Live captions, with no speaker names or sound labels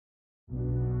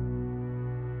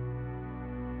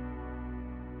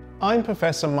I'm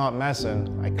Professor Mark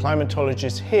Maslin, a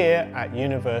climatologist here at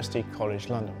University College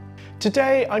London.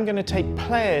 Today I'm going to take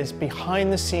players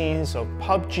behind the scenes of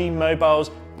PUBG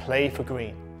Mobile's Play for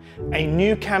Green, a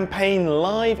new campaign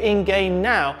live in-game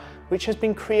now which has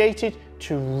been created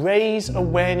to raise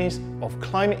awareness of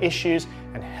climate issues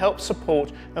and help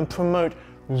support and promote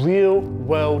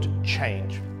real-world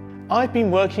change. I've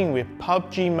been working with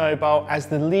PUBG Mobile as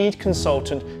the lead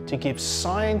consultant to give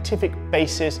scientific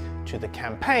basis to the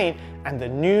campaign and the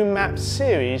new map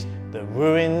series, the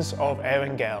Ruins of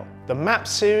Erangel. The map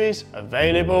series,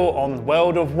 available on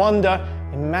World of Wonder,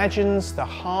 imagines the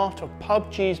heart of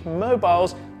PUBG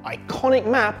Mobile's iconic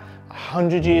map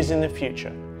 100 years in the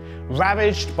future,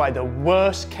 ravaged by the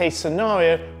worst case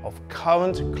scenario of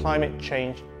current climate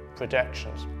change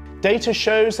predictions. Data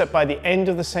shows that by the end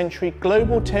of the century,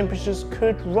 global temperatures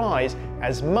could rise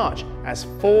as much as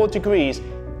 4 degrees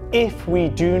if we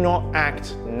do not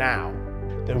act now.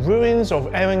 The Ruins of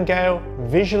Erangel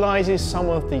visualizes some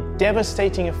of the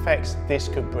devastating effects this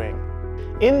could bring.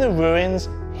 In the ruins,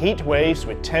 heat waves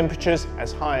with temperatures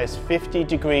as high as 50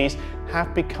 degrees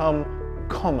have become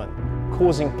common,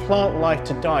 causing plant life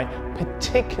to die,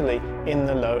 particularly in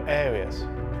the low areas.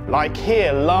 Like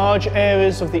here, large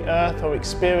areas of the Earth are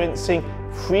experiencing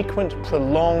frequent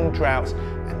prolonged droughts,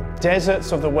 and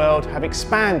deserts of the world have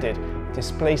expanded,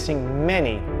 displacing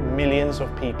many millions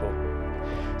of people.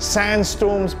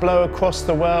 Sandstorms blow across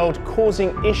the world,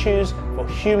 causing issues for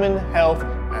human health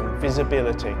and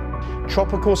visibility.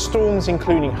 Tropical storms,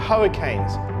 including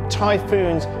hurricanes,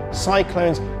 typhoons,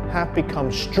 cyclones, have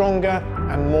become stronger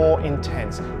and more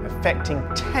intense, affecting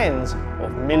tens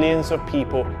of millions of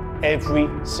people every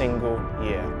single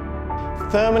year.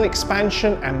 Thermal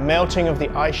expansion and melting of the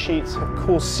ice sheets have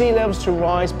caused sea levels to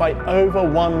rise by over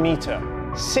 1 meter.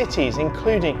 Cities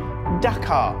including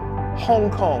Dakar,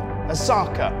 Hong Kong,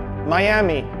 Osaka,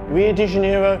 Miami, Rio de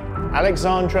Janeiro,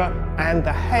 Alexandria and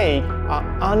The Hague are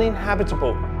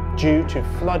uninhabitable due to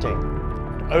flooding.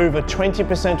 Over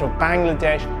 20% of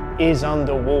Bangladesh is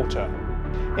underwater.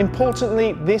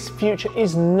 Importantly, this future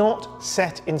is not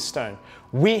set in stone.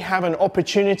 We have an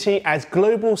opportunity as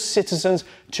global citizens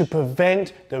to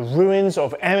prevent the ruins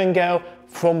of Erangel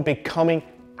from becoming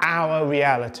our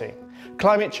reality.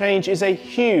 Climate change is a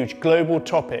huge global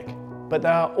topic, but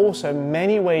there are also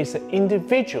many ways that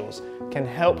individuals can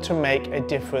help to make a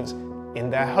difference in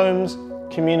their homes,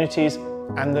 communities,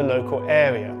 and the local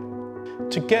area.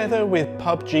 Together with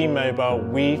PUBG Mobile,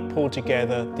 we've pulled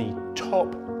together the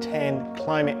top 10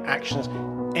 climate actions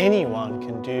anyone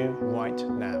can do right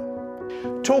now.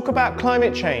 Talk about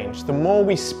climate change. The more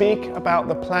we speak about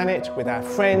the planet with our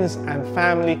friends and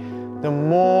family, the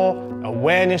more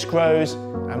awareness grows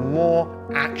and more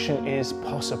action is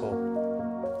possible.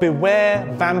 Beware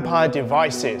vampire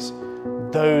devices,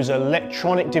 those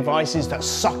electronic devices that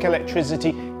suck electricity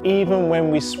even when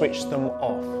we switch them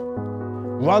off.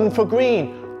 Run for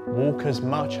green, walk as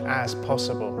much as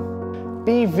possible.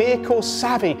 Be vehicle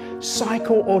savvy,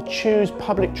 cycle or choose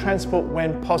public transport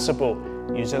when possible.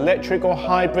 Use electric or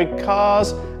hybrid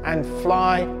cars and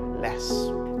fly less.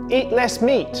 Eat less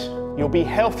meat, you'll be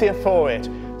healthier for it.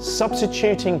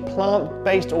 Substituting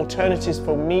plant-based alternatives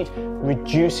for meat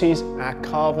reduces our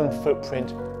carbon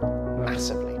footprint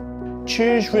massively.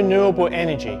 Choose renewable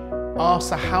energy. Ask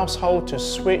the household to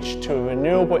switch to a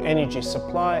renewable energy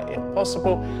supplier if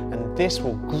possible, and this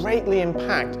will greatly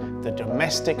impact the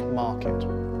domestic market.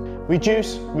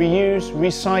 Reduce, reuse,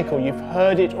 recycle. You've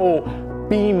heard it all.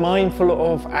 Be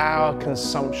mindful of our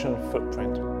consumption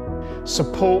footprint.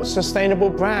 Support sustainable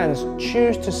brands.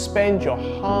 Choose to spend your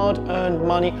hard-earned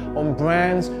money on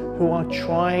brands who are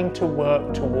trying to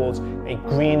work towards a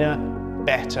greener,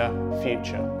 better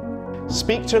future.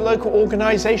 Speak to local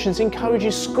organisations,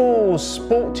 encourage schools,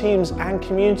 sport teams and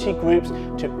community groups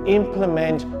to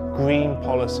implement green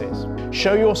policies.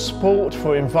 Show your support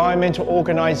for environmental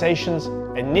organisations,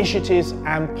 initiatives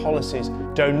and policies.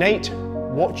 Donate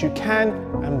what you can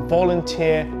and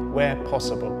volunteer where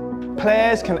possible.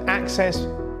 Players can access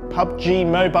PUBG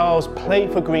Mobile's Play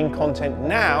for Green content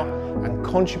now and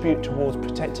contribute towards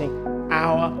protecting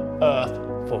our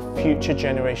Earth for future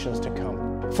generations to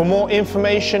come. For more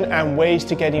information and ways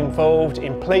to get involved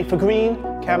in Play for Green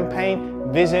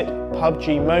campaign, visit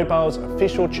PUBG Mobile's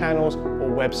official channels or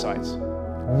websites.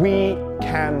 We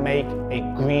can make a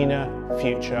greener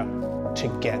future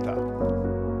together.